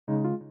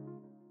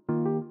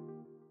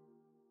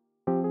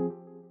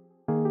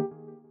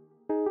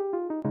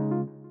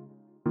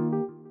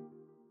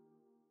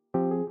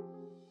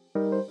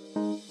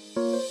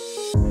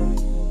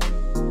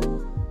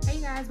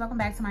welcome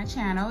back to my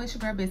channel. It's your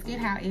girl Biscuit.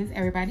 How is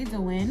everybody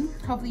doing?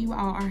 Hopefully you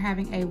all are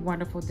having a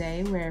wonderful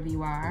day wherever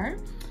you are.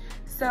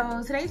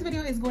 So today's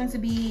video is going to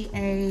be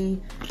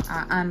a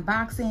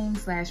unboxing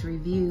slash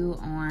review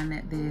on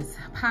this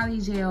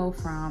Polygel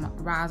from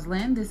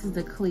Rosiland. This is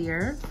the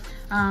clear.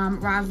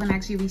 Rosiland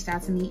actually reached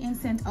out to me and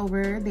sent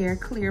over their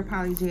clear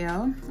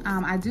Polygel.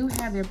 I do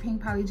have their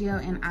pink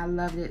Polygel and I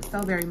loved it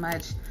so very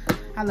much.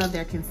 I love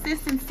their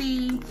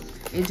consistency.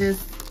 It's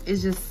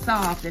just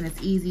soft and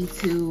it's easy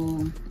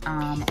to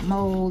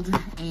mold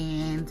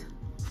and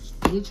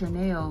get your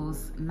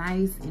nails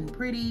nice and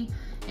pretty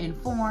and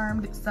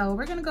formed. So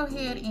we're gonna go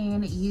ahead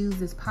and use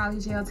this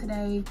Polygel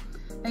today.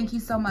 Thank you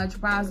so much,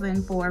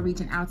 Rosiland, for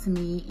reaching out to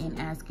me and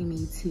asking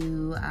me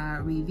to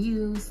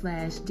review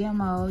slash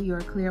demo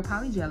your clear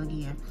Polygel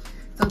again.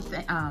 So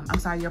I'm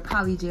sorry, your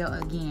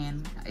Polygel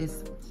again.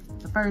 It's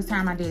the first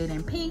time I did it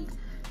in pink.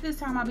 This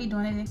time I'll be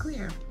doing it in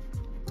clear.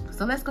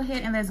 So let's go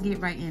ahead and let's get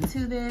right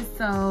into this.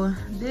 So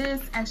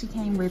this actually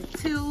came with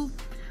 2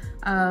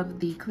 of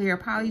the clear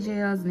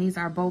Polygels, and these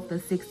are both the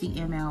 60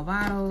 ml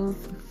bottles.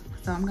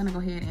 So I'm gonna go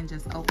ahead and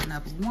just open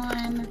up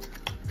one.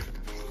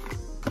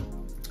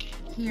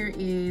 Here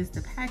is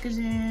the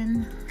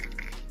packaging,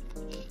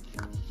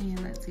 and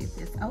let's get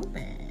this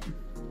open.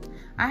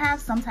 I have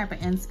some type of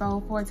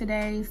inspo for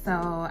today, so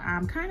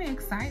I'm kind of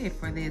excited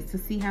for this to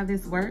see how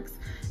this works.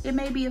 It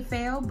may be a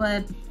fail,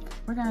 but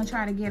we're gonna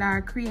try to get our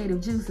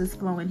creative juices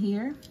flowing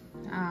here.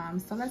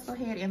 So let's go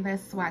ahead and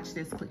let's swatch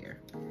this clear.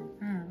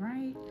 All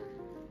right,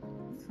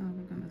 so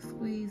we're gonna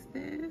squeeze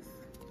this.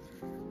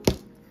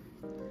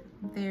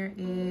 There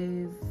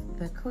is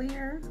the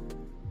clear.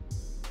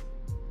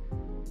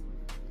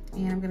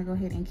 And I'm gonna go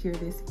ahead and cure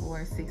this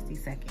for 60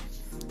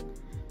 seconds.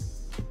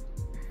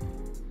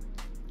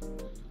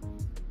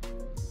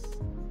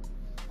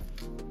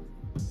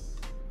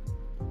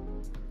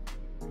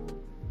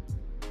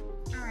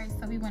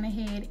 So we went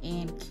ahead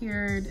and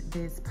cured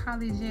this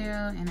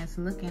Polygel and it's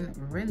looking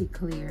really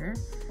clear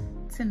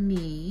to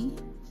me.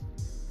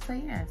 So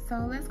yeah, so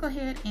let's go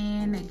ahead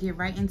and get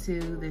right into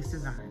this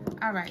design.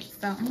 All right,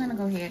 so I'm gonna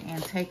go ahead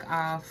and take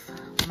off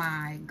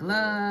my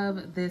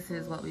glove. This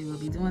is what we will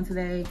be doing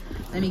today.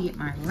 Let me get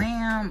my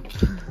lamp.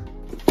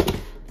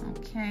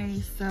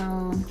 Okay,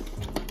 so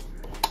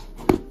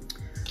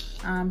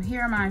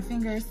here are my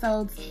fingers.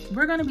 So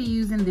we're going to be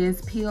using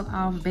this peel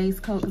off base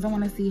coat because I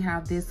want to see how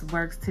this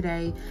works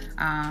today,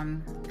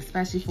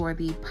 especially for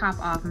the pop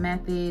off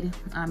method.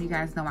 You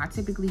guys know I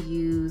typically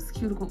use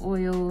cuticle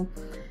oil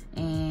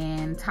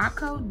and top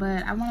coat,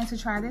 but I wanted to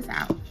try this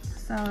out.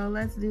 So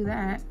let's do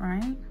that,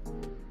 right?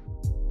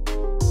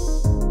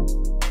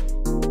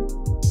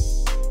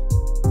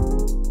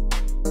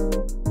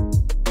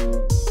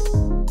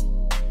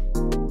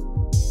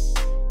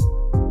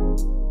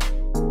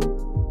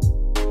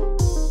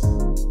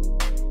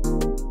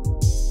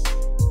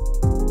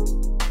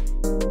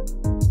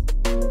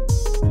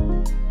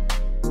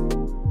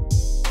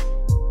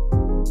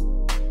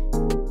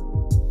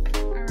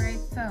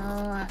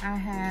 I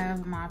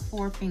have my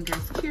 4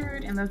 fingers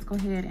cured, and let's go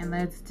ahead and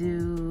let's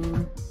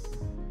do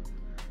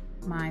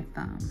my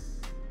thumb.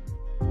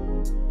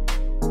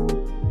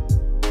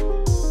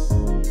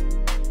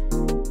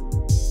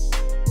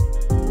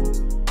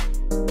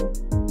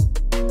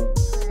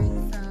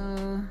 Alright,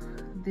 so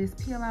this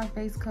peel off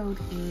base coat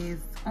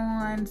is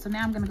on. So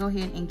now I'm gonna go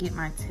ahead and get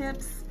my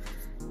tips,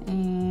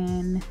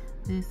 and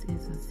this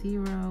is a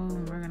 0,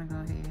 and we're gonna go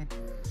ahead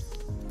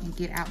and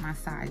get out my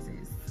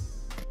sizes.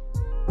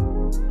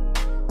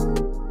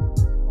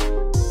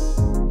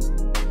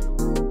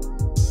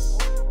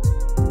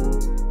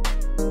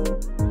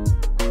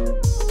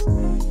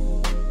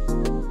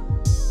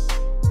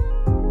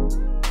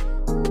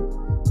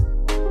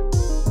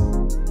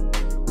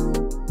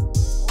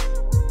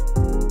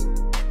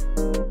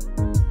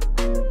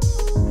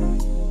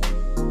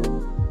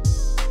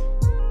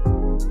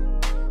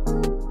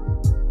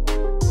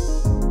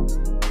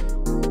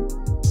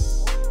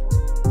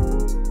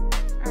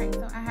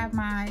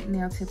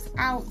 Nail tips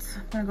out.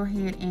 I'm gonna go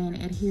ahead and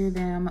adhere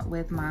them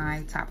with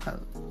my top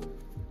coat.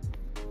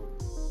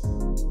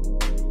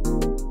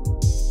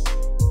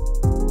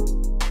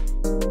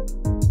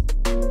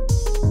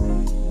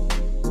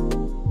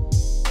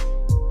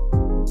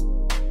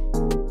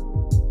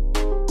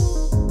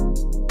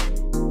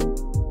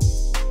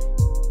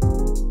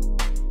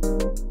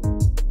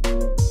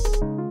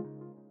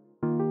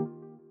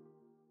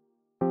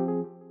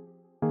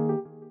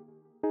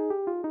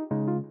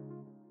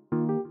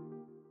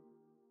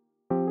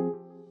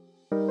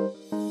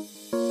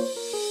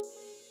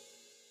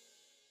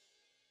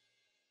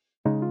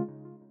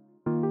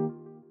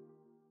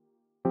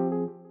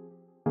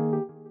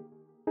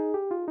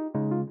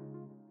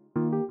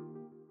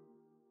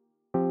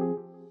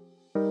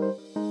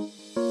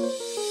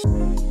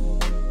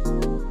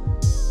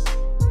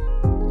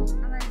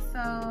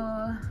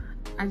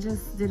 I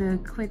just did a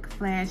quick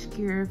flash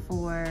cure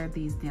for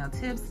these nail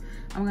tips.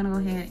 I'm gonna go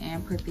ahead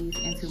and put these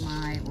into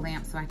my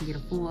lamp so I can get a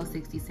full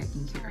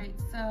 60-second cure. All right,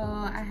 so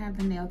I have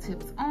the nail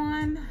tips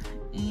on,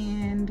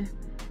 and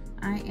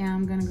I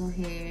am gonna go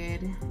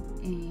ahead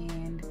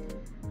and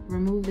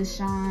remove the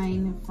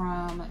shine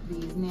from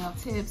these nail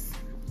tips.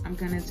 I'm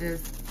gonna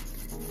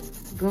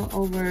just go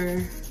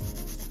over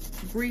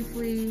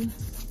briefly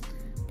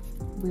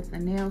with a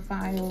nail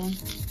file.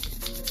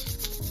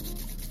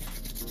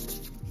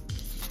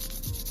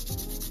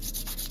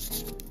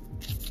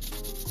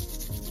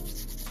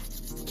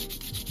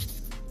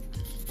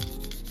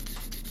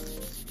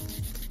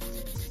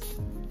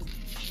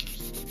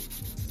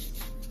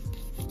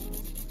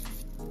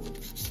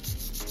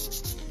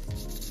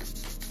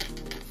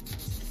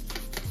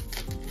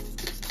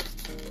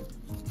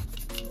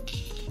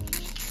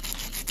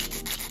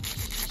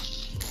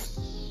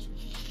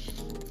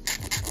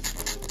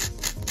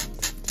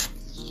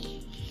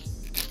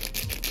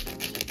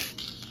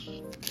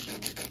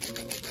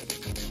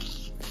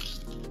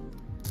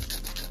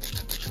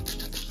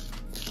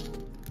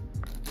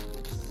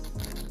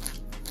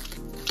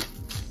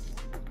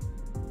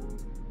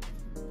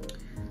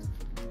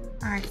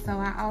 All right, so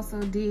I also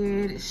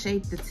did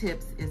shape the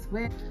tips as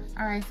well.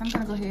 All right, so I'm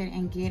gonna go ahead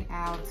and get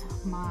out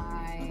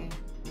my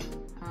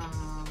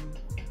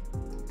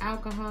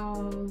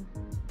alcohol. 1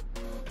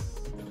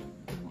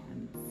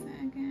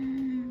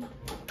 second.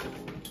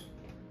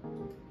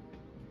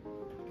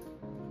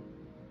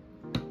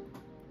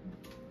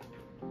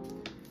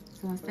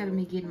 So instead of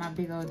me getting my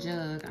big old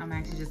jug, I'm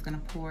actually just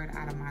gonna pour it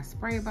out of my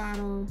spray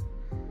bottle.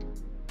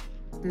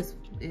 This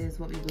is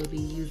what we will be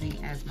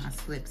using as my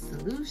slip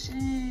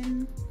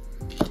solution.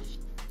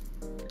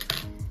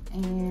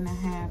 And I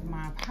have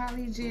my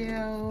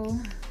Polygel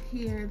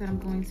here that I'm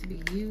going to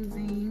be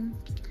using.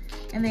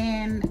 And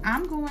then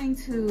I'm going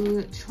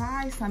to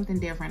try something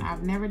different.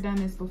 I've never done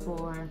this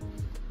before,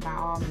 by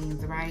all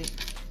means, right?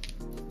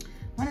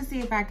 I want to see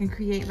if I can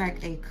create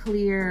like a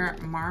clear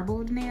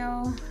marbled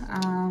nail. So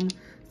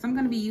I'm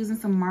going to be using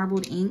some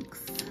marbled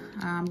inks.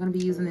 I'm going to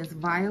be using this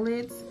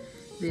violet,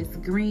 this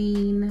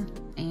green,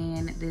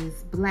 and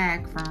this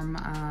black from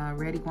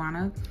Red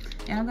Iguana.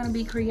 And I'm gonna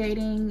be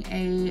creating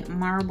a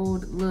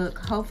marbled look.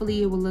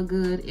 Hopefully it will look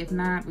good. If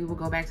not, we will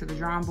go back to the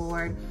drawing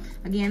board.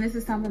 Again, this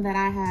is something that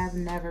I have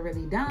never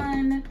really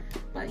done,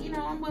 but you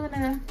know, I'm willing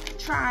to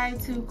try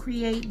to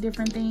create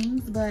different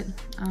things. But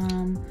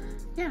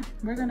yeah,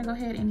 we're gonna go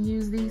ahead and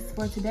use these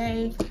for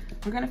today.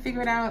 We're gonna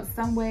figure it out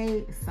some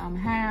way,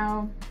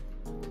 somehow.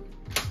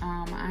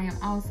 I am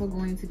also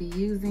going to be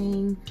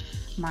using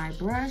my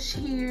brush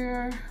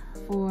here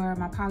for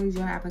my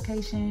Polygel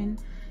application.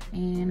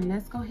 And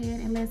let's go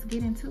ahead and let's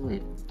get into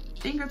it.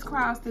 Fingers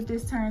crossed that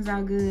this turns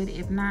out good.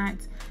 If not,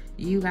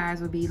 you guys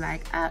will be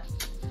like,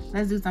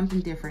 let's do something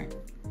different.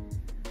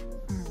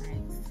 All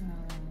right, so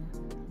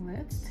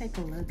let's take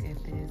a look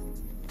at this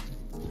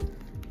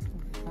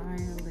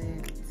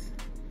violet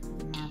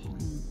marble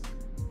ink.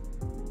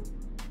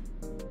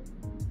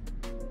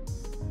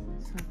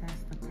 So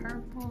that's the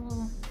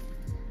purple.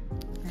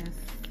 Let's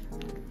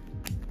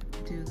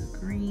do the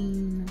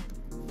green.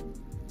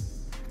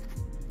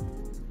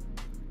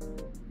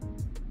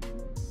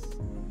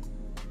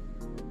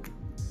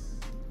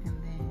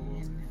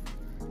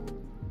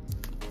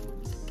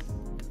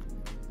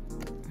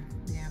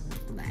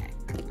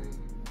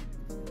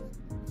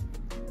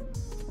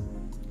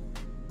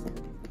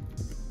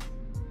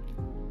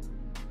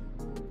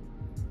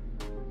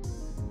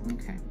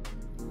 Okay,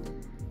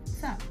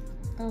 so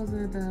those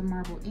are the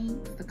marble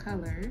inks, the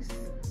colors,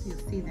 you'll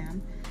see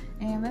them.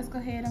 And let's go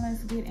ahead and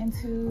let's get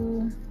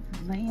into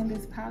laying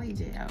this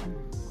Polygel.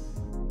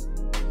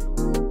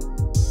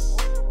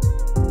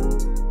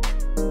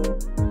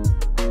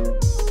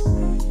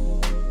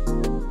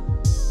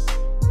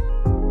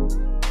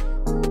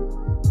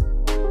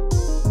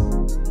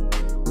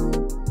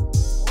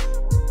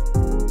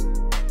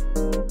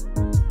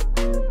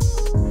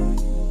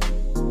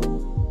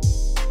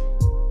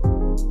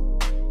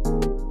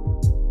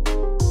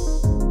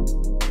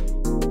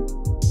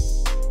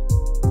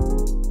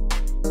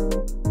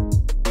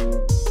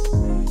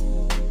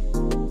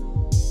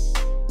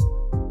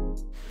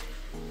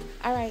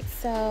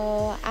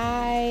 So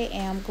I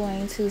am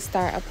going to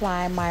start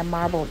applying my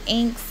marbled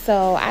inks.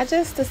 So I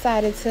just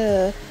decided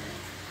to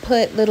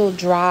put little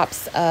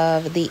drops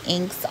of the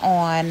inks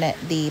on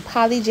the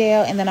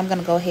Polygel, and then I'm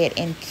going to go ahead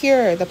and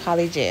cure the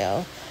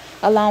Polygel.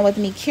 Along with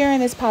me curing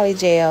this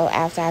Polygel,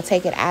 after I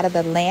take it out of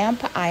the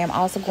lamp, I am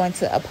also going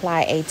to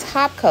apply a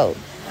top coat.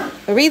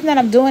 The reason that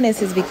I'm doing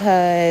this is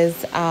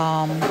because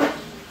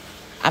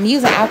I'm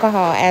using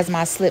alcohol as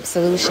my slip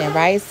solution,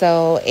 right?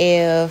 So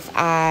if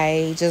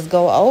I just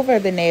go over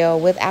the nail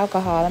with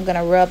alcohol, I'm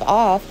gonna rub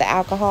off the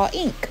alcohol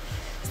ink.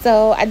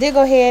 So I did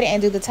go ahead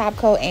and do the top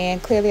coat,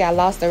 and clearly I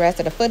lost the rest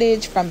of the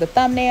footage from the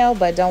thumbnail,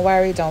 but don't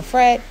worry, don't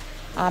fret.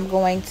 I'm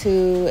going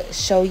to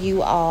show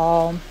you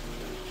all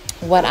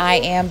what I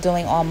am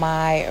doing on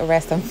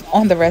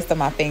the rest of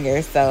my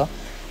fingers. So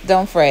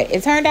don't fret.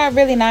 It turned out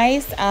really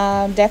nice.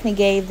 Definitely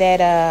gave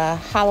that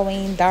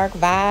Halloween dark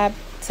vibe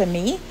to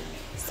me.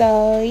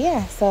 So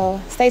yeah,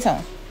 so stay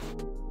tuned.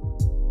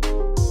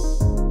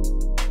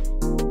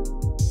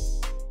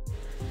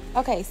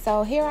 Okay,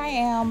 so here I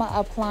am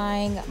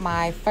applying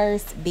my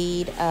first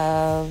bead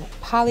of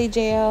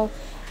polygel,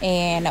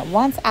 and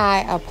once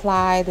I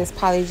apply this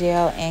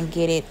polygel and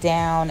get it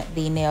down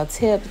the nail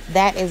tip,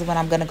 that is when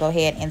I'm going to go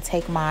ahead and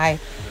take my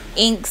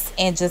inks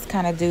and just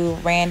kind of do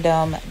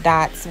random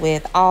dots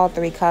with all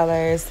three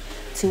colors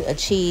to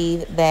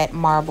achieve that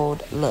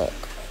marbled look.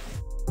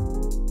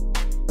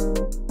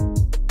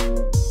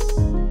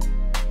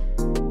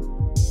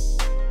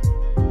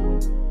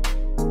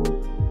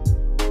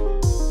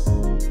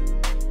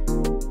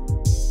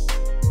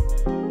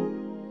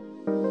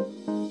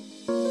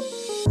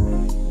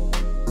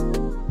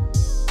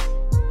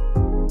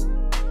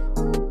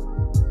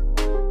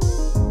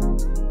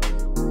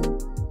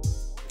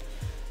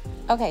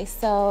 Okay,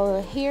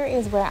 so here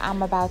is where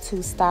I'm about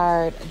to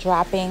start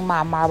dropping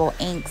my marble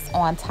inks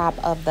on top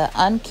of the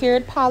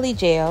uncured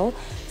polygel.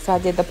 So I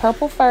did the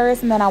purple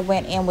first, and then I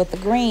went in with the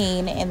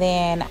green, and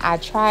then I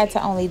tried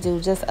to only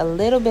do just a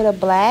little bit of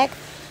black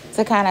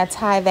to kind of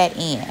tie that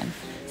in.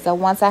 So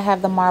once I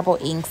have the marble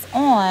inks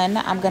on,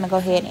 I'm gonna go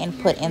ahead and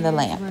put in the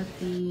lamp. What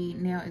the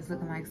nail is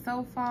looking like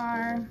so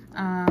far.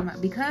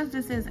 Because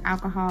this is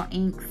alcohol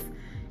inks,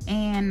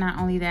 and not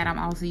only that, I'm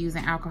also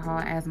using alcohol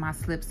as my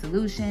slip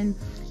solution.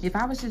 If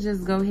I was to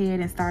just go ahead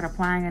and start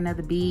applying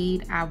another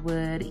bead, I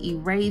would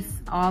erase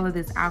all of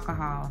this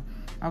alcohol.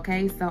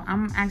 Okay, so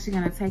I'm actually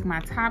gonna take my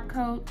top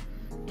coat,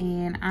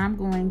 and I'm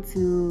going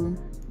to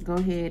go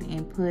ahead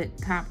and put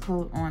top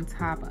coat on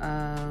top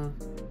of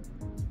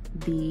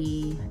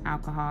the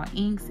alcohol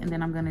inks, and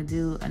then I'm gonna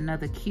do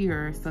another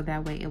cure so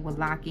that way it will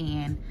lock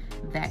in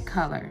that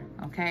color.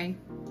 Okay.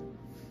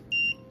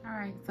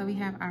 Alright, so we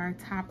have our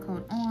top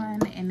coat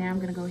on, and now I'm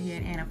going to go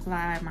ahead and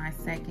apply my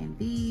second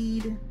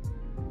bead,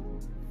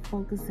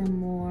 focusing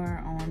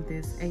more on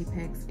this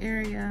apex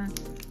area.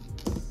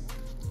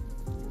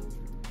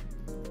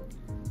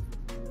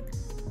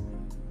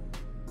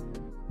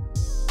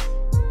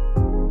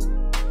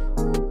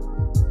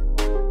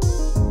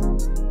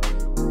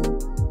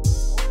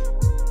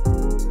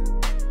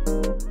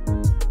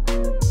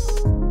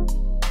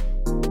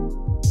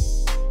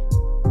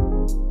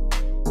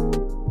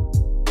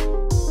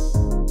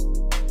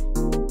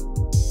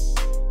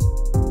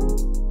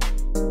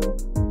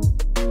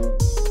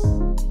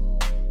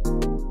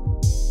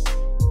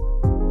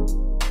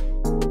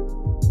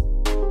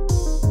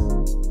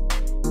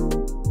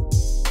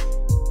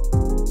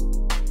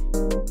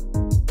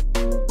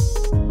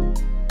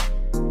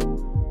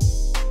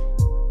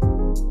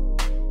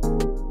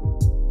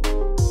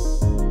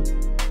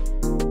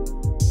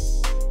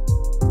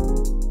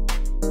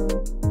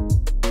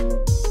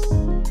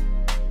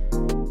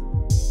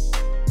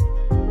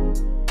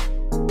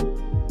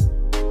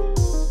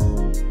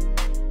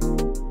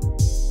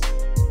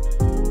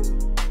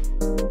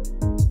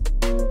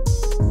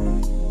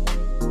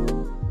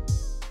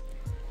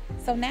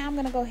 So now I'm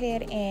gonna go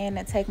ahead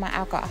and take my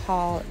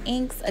alcohol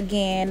inks.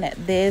 Again,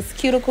 this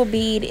cuticle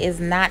bead is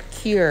not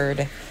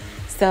cured.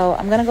 So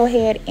I'm gonna go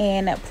ahead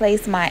and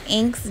place my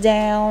inks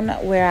down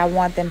where I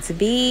want them to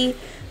be,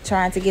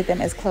 trying to get them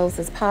as close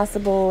as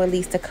possible, at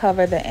least to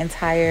cover the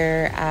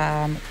entire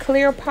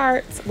clear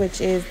part,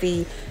 which is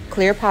the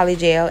clear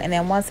polygel. And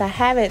then once I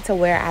have it to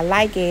where I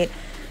like it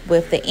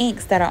with the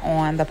inks that are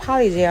on the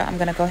polygel, I'm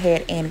gonna go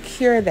ahead and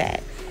cure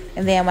that.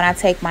 And then when I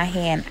take my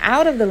hand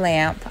out of the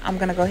lamp, I'm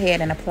gonna go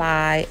ahead and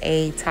apply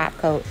a top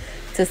coat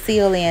to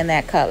seal in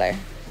that color.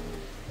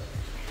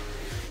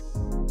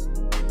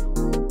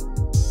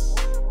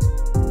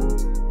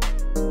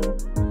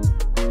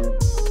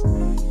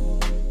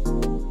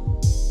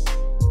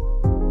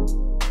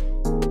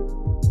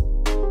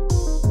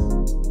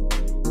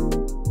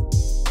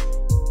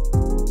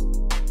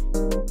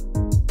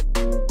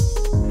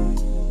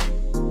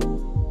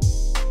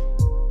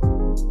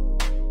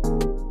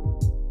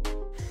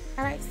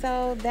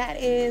 So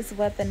that is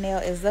what the nail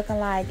is looking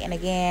like. And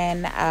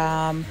again,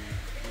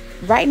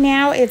 right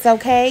now it's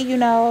okay, you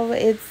know,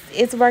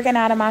 it's working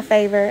out in my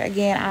favor.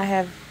 Again, I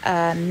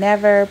have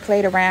never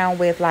played around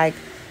with like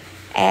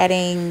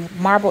adding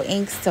marble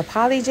inks to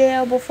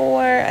polygel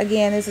before.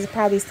 Again, this is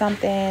probably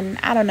something,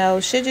 I don't know,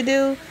 should you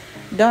do?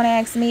 Don't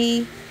ask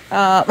me.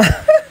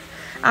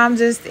 I'm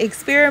just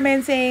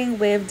experimenting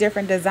with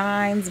different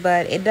designs,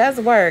 but it does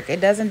work. It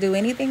doesn't do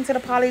anything to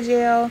the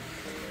polygel.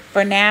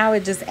 For now,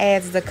 it just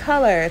adds the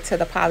color to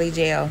the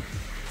polygel.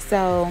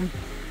 So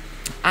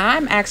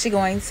I'm actually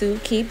going to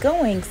keep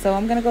going. So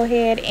I'm gonna go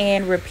ahead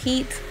and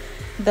repeat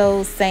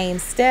those same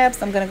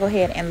steps. I'm gonna go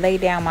ahead and lay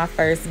down my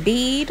first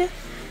bead.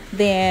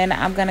 Then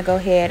I'm gonna go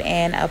ahead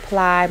and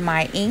apply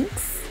my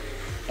inks.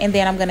 And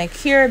then I'm gonna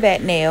cure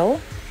that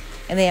nail.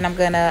 And then I'm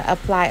gonna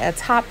apply a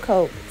top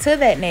coat to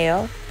that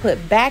nail,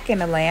 put back in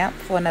the lamp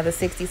for another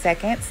 60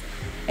 seconds.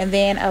 And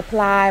then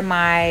apply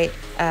my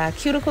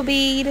cuticle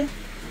bead.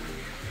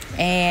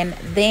 And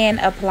then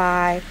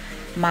apply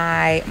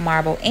my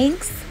marble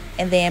inks,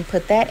 and then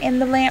put that in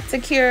the lamp to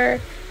cure,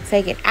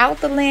 take it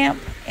out the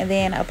lamp, and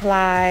then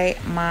apply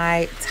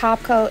my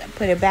top coat,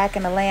 put it back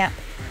in the lamp,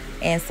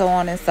 and so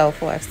on and so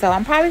forth. So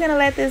I'm probably gonna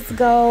let this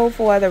go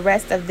for the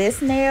rest of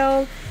this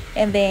nail,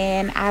 and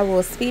then I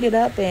will speed it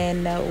up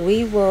and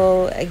we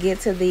will get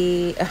to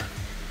the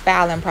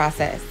filing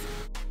process.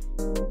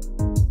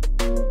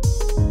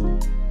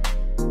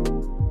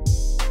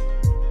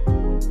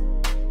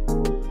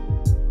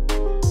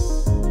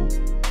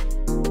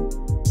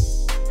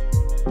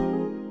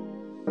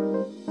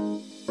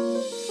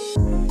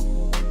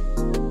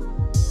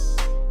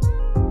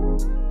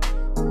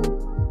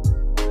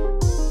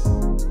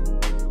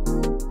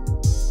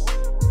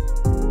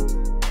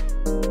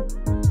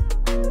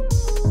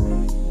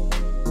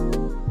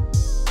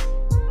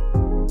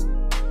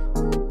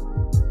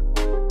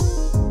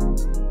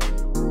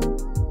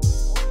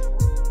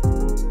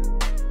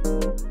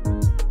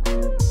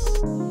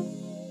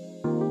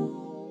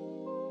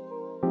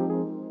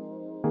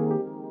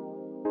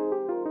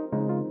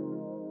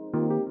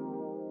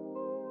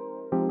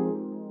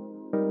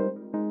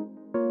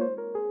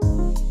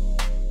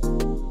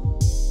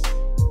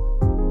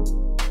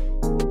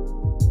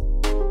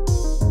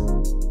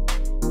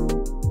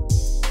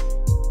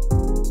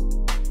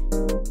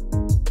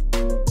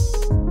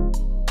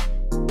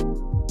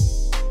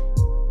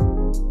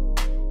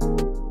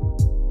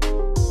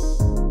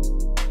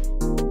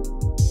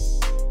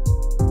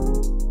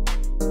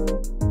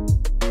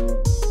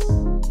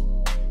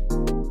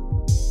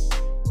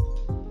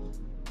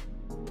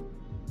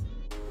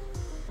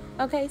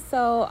 Okay,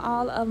 so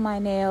all of my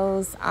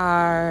nails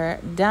are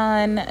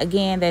done.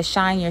 Again, that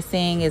shine you're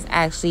seeing is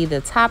actually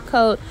the top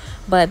coat,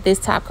 but this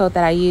top coat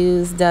that I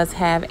use does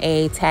have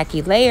a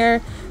tacky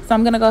layer. So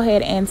I'm gonna go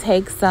ahead and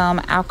take some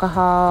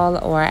alcohol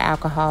or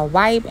alcohol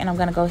wipe, and I'm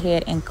gonna go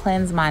ahead and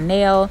cleanse my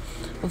nail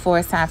before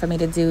it's time for me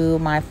to do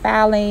my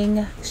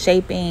filing,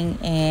 shaping,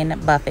 and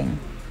buffing.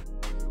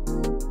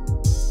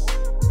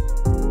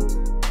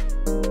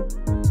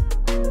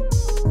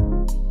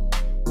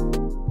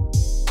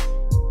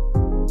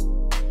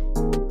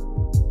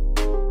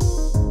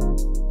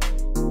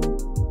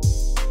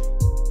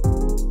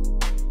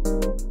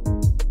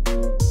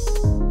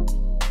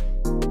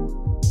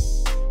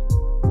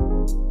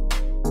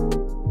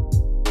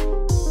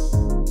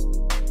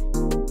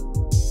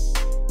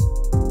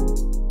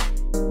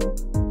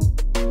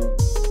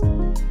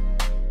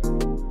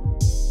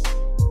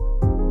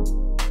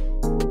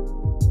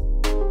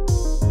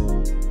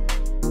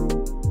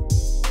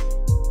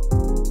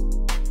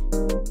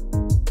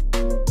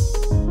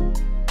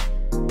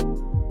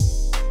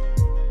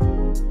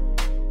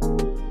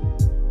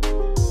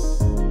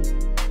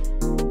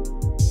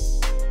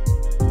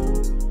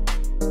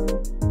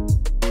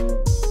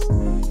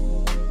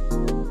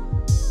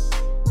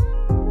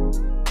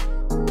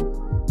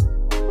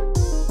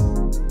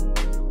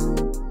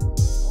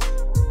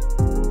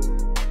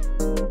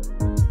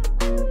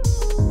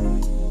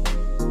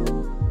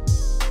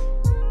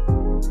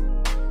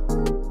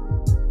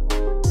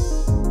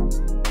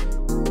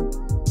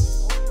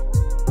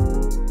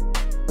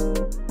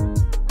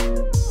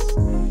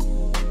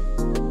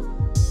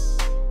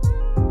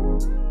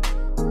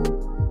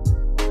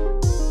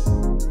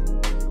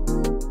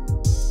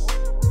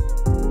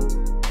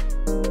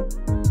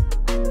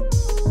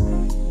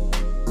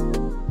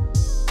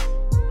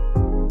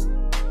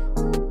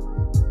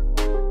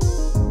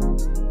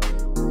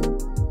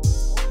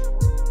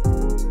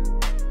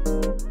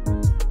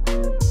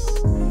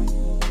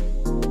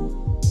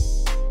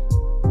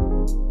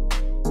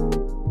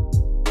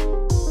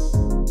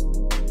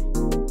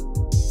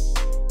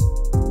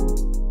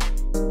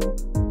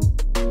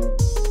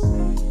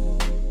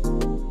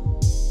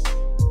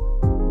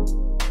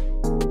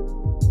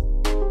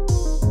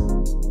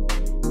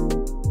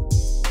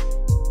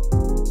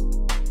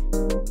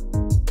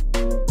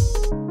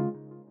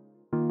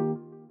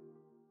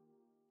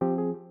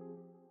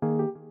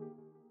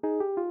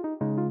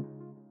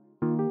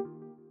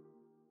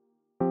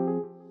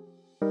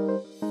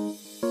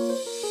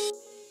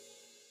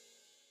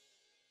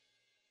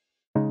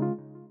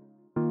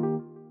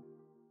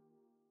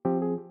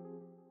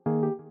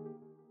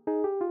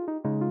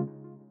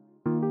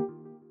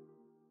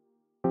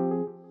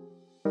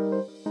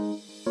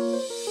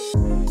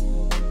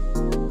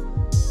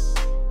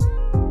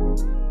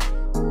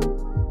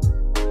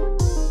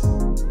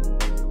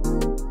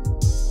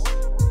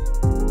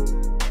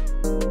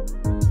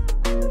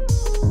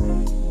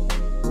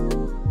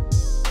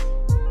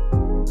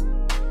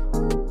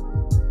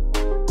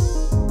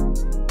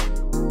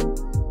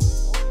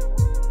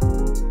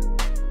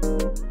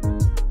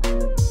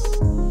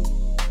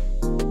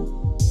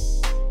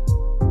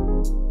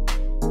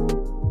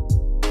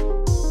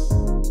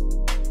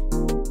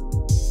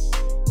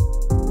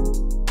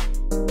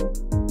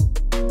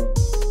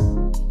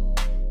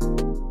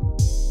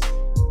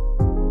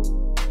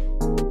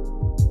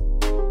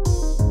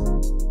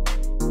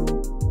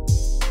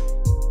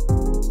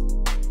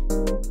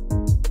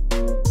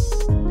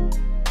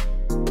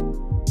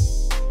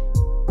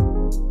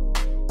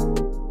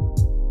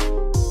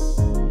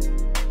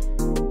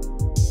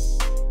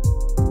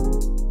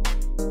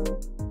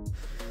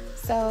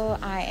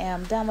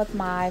 done with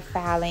my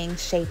filing,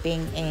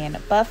 shaping, and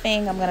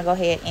buffing, I'm going to go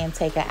ahead and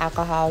take an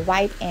alcohol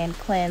wipe and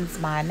cleanse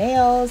my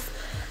nails.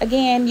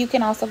 Again, you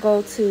can also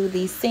go to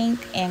the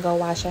sink and go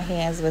wash your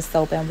hands with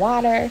soap and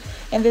water.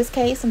 In this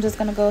case, I'm just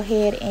going to go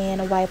ahead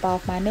and wipe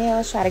off my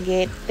nails, try to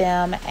get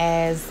them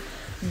as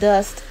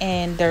dust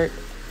and dirt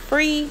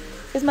free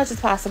as much as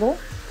possible.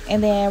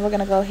 And then we're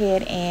going to go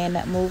ahead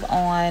and move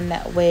on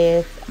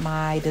with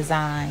my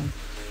design.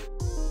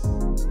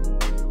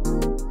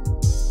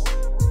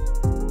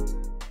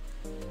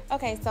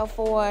 Okay, so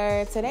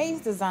for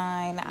today's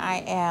design,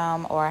 I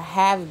am or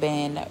have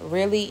been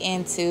really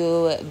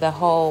into the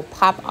whole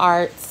pop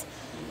art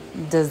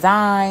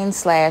design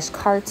 /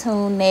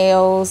 cartoon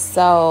nails.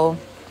 So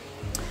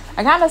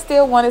I kind of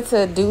still wanted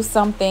to do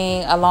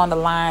something along the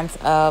lines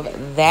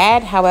of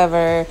that.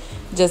 However,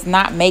 just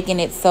not making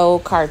it so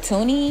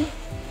cartoony,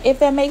 if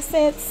that makes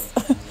sense.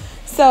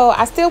 So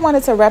I still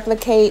wanted to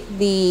replicate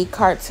the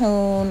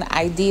cartoon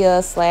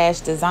idea /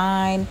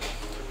 design,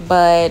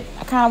 but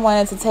I kind of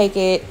wanted to take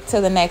it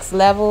to the next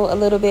level a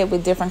little bit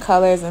with different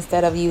colors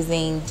instead of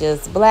using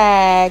just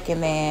black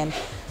and then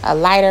a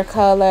lighter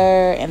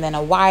color and then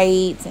a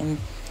white and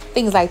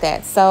things like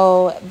that.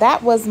 So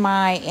that was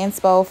my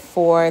inspo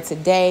for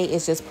today.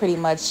 It's just pretty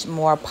much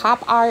more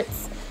pop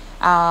arts.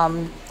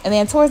 And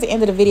then towards the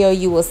end of the video,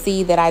 you will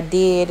see that I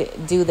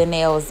did do the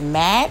nails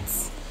matte,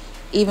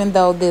 even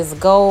though this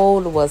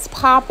gold was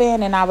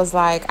popping, and I was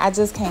like, I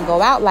just can't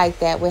go out like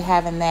that with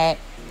having that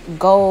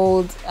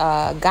gold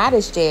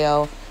goddess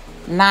gel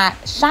not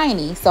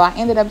shiny. So I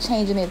ended up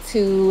changing it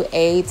to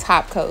a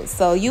top coat.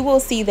 So you will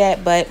see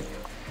that. But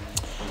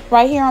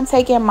right here, I'm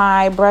taking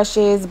my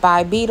brushes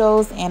by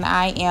Beetles and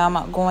I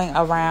am going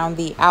around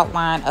the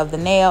outline of the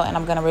nail, and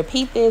I'm going to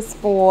repeat this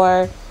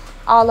for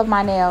all of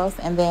my nails,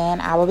 and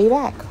then I will be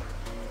back.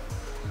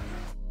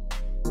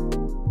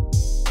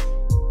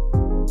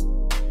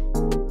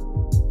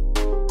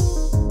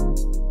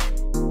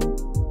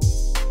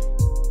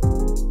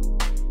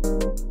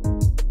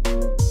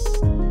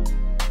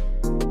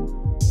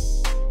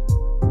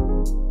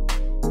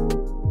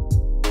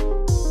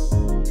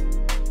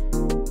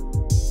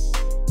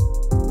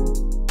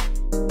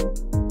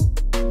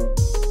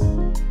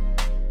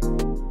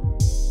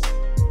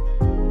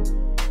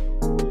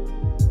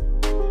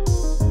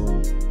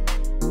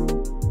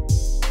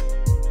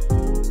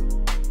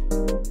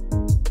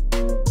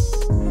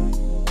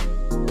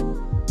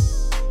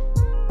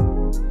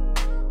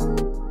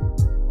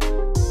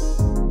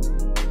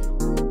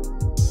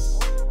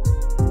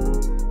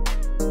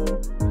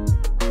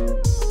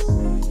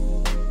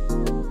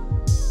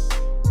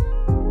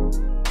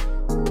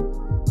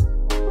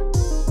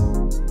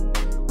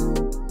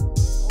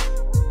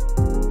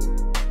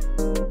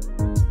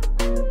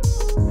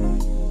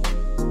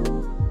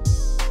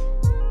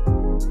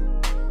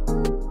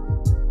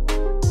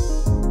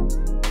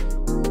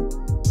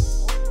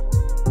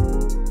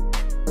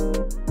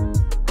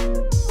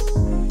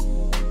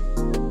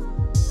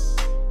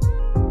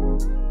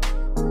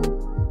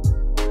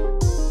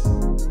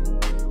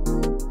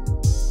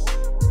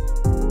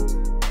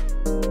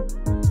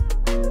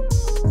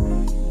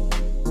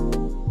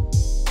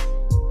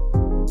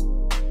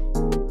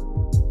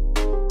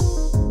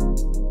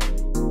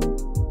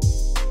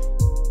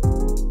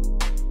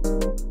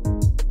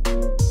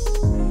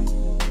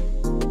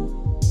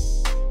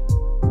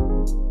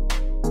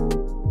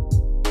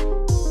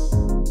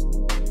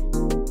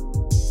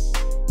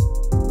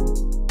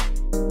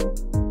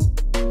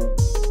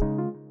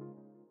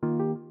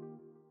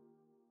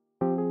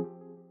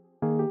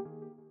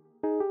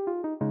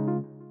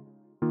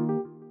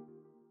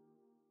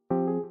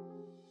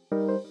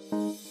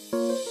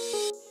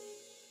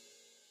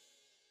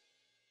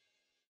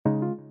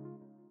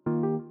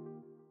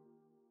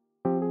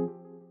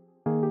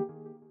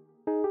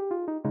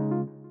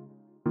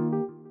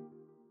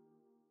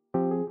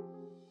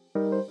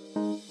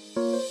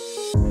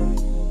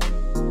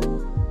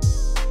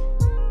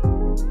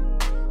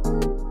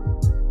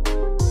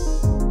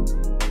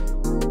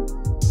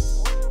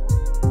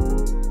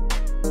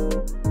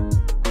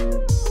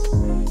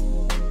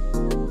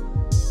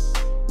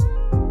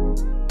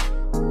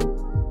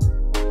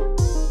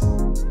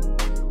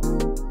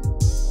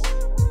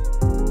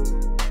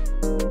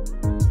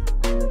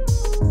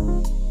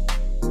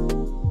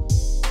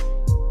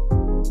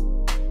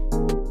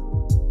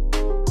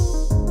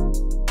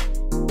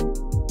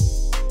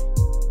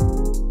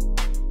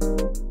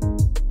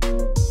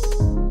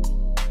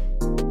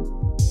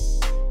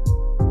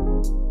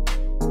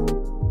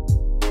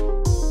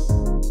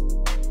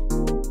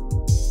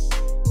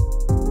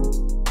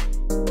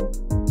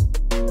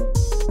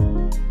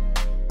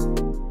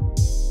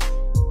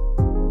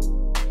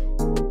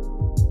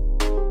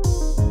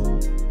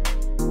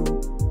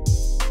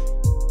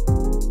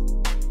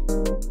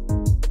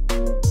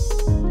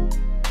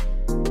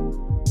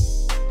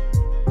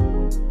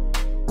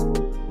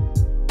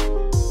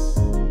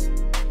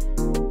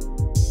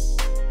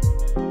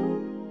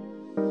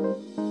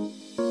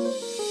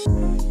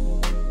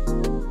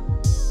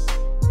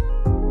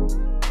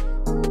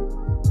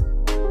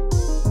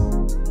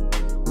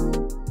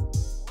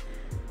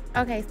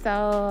 Okay,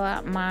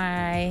 so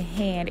my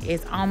hand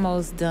is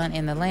almost done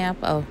in the lamp.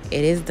 Oh,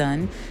 it is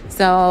done.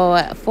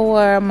 So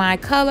for my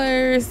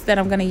colors that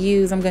I'm going to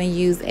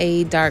use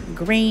a dark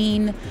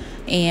green,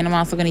 and I'm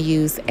also going to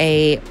use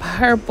a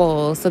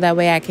purple, so that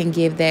way I can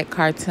give that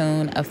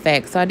cartoon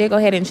effect. So I did go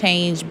ahead and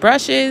change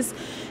brushes,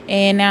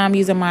 and now I'm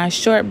using my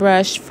short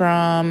brush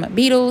from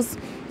Beetles,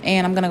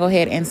 and I'm going to go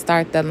ahead and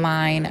start the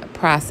line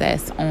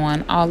process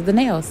on all of the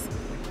nails.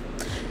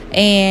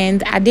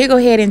 And I did go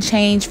ahead and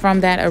change from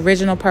that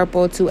original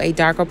purple to a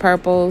darker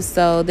purple.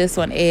 So this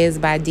one is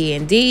by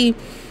D&D,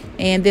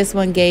 and this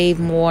one gave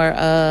more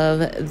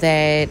of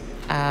that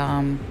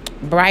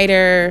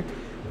brighter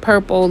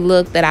purple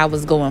look that I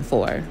was going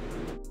for.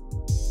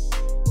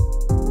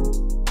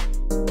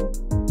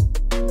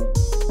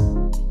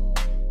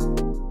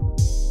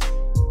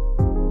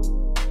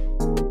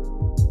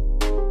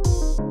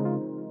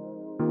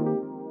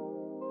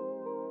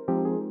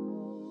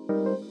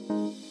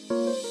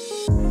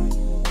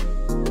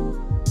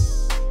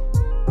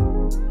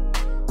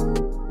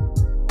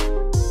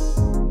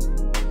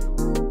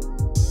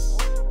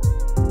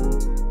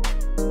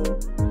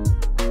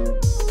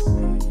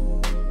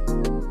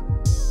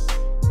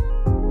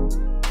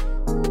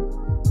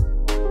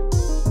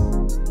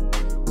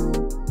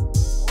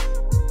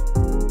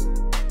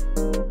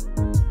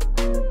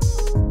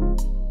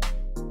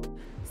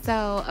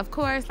 So, of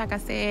course, like I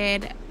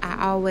said,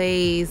 I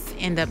always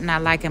end up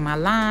not liking my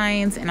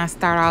lines and I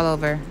start all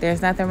over.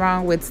 There's nothing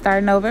wrong with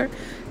starting over.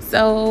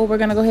 So, we're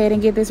going to go ahead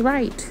and get this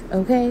right,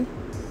 okay?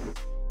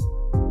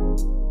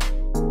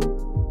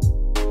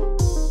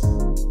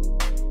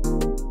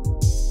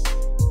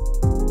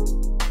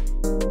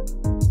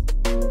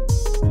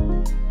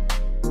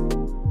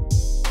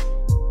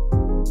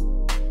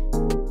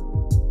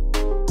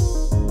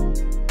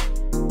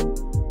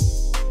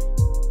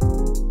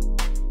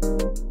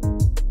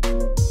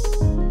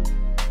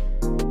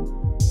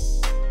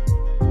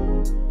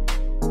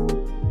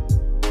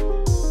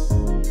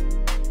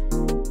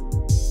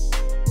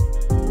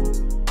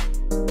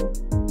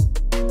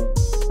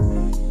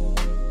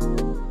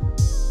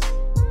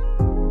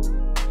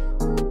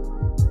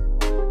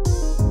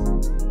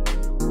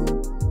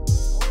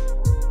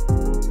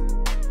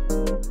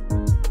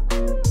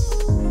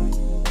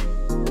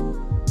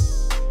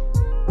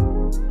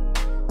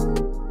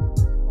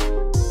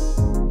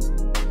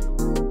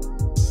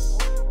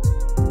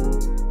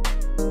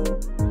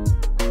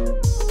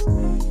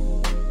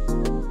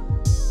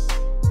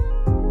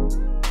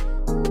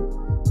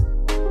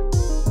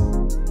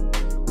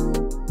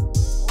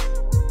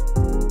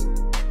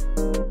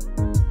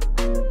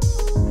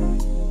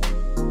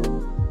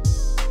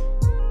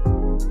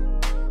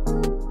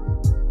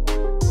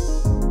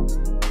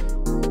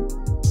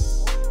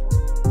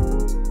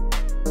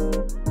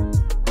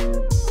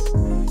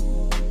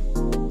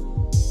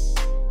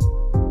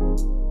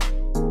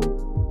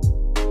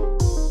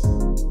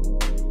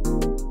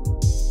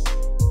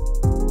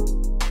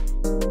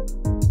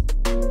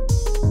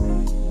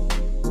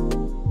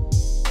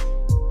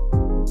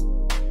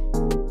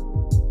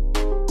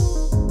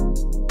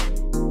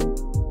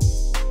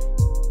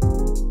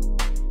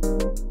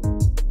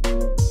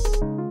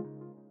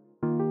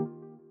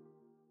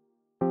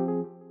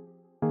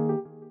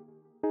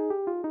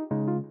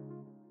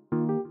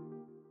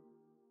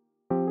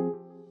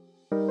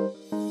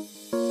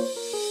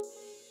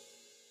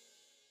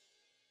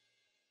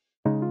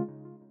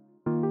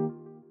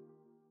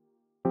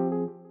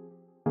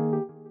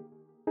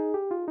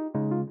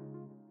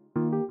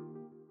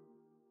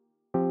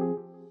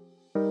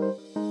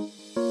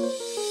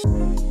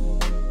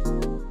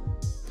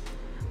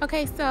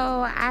 Okay, so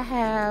I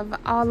have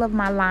all of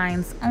my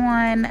lines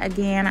on.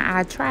 Again,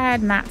 I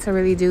tried not to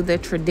really do the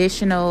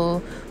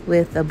traditional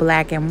with the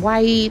black and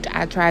white.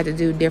 I tried to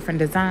do different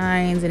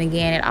designs, and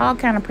again, it all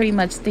kind of pretty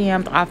much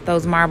stemmed off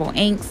those marble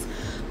inks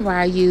where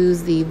I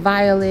use the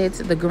violet,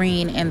 the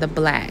green, and the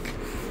black.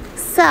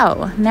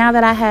 So now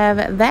that I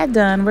have that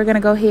done, we're gonna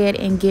go ahead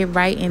and get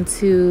right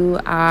into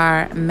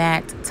our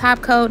matte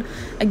top coat.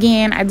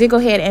 Again, I did go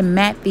ahead and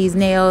matte these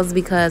nails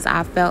because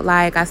I felt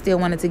like I still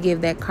wanted to give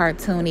that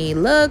cartoony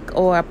look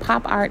or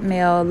pop art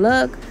nail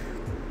look.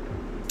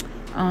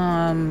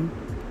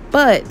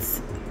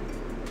 But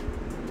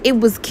it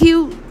was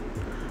cute,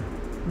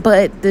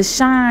 but the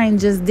shine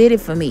just did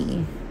it for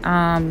me.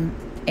 And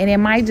it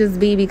might just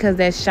be because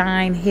that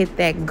shine hit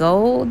that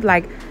gold.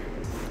 Like,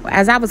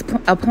 as I was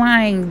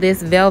applying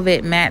this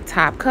velvet matte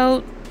top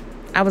coat,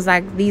 I was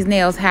like, these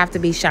nails have to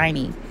be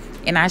shiny.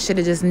 And I should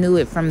have just knew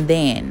it from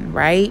then,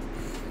 right?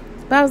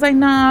 But I was like,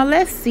 no,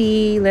 let's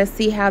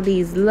see how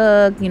these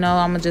look. You know,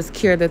 I'm gonna just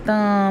cure the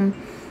thumb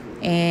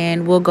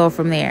and we'll go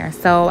from there.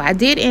 So I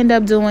did end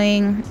up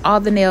doing all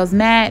the nails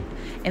matte,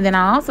 and then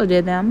I also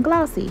did them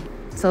glossy.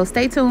 So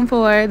stay tuned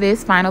for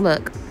this final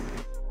look.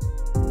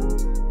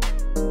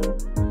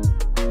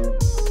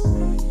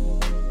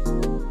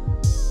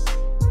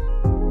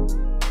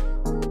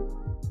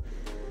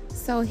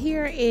 So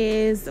here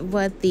is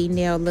what the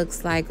nail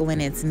looks like when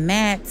it's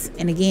matte.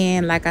 And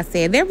again, like I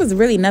said, there was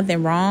really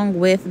nothing wrong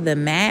with the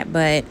matte,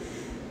 but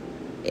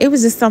it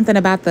was just something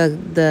about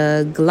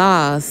the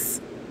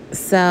gloss.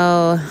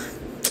 So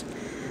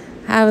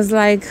I was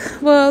like,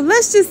 well,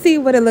 let's just see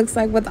what it looks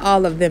like with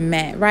all of them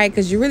matte, right?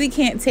 Because you really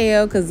can't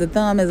tell because the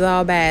thumb is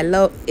all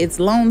bad. It's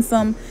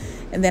lonesome.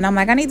 And then I'm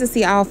like, I need to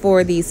see all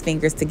 4 of these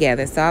fingers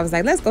together. So I was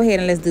like, let's go ahead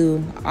and let's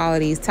do all of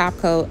these top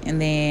coat, and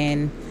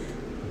then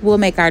we'll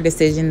make our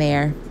decision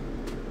there.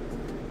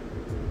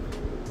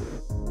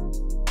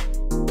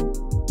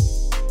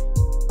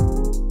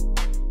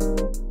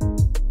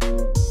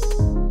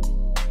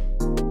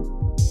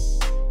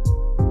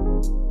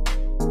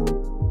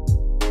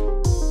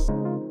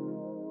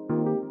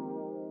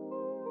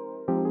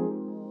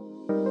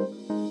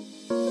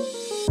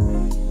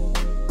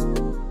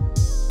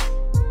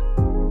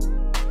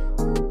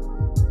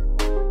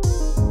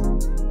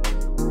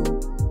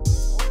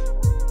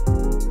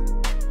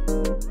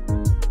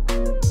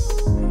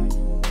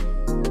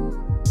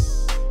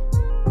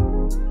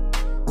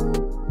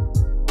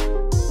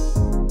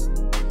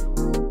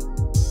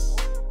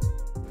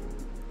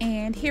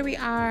 Here we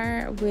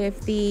are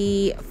with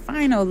the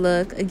final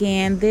look.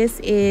 Again, this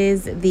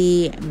is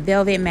the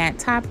velvet matte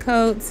top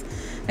coats.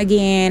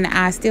 Again,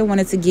 I still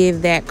wanted to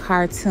give that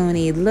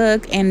cartoony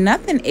look, and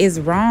nothing is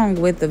wrong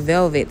with the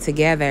velvet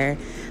together.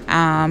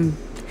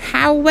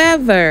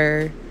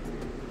 However,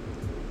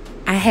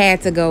 I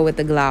had to go with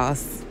the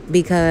gloss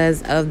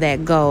because of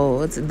that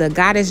gold. The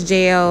Goddess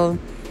Gel,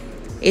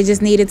 it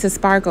just needed to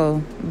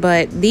sparkle.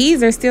 But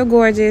these are still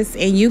gorgeous,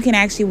 and you can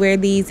actually wear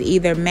these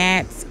either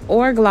matte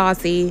or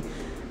glossy.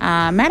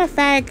 Matter of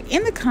fact,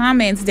 in the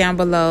comments down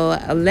below,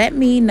 let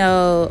me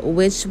know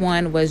which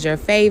one was your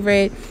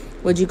favorite.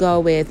 Would you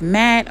go with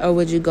matte or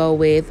would you go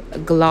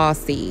with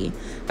glossy?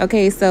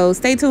 Okay, so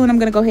stay tuned. I'm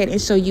going to go ahead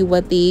and show you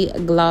what the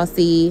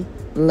glossy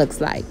looks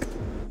like.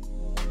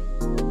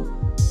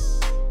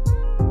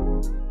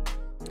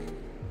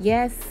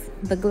 Yes,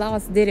 the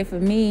gloss did it for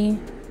me.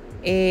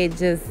 It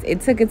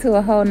took it to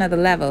a whole nother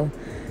level.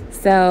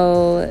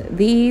 So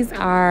these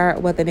are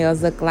what the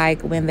nails look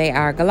like when they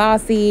are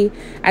glossy.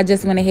 I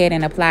just went ahead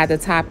and applied the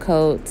top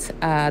coat,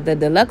 the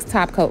deluxe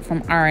top coat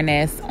from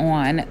R&S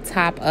on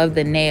top of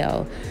the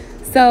nail.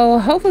 So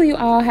hopefully you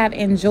all have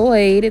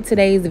enjoyed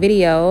today's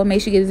video.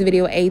 Make sure you give this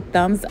video a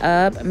thumbs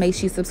up. Make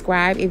sure you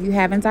subscribe if you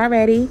haven't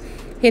already.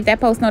 Hit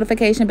that post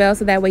notification bell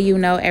so that way you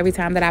know every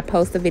time that I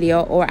post a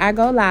video or I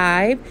go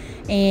live.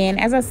 And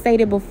as I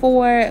stated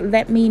before,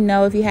 let me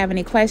know if you have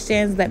any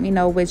questions. Let me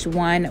know which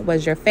one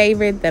was your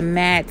favorite, the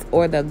matte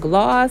or the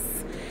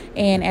gloss.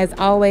 And as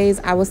always,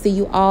 I will see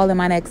you all in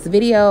my next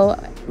video.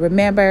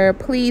 Remember,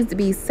 please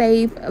be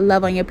safe,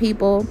 love on your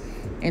people,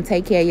 and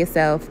take care of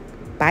yourself.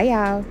 Bye,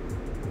 y'all.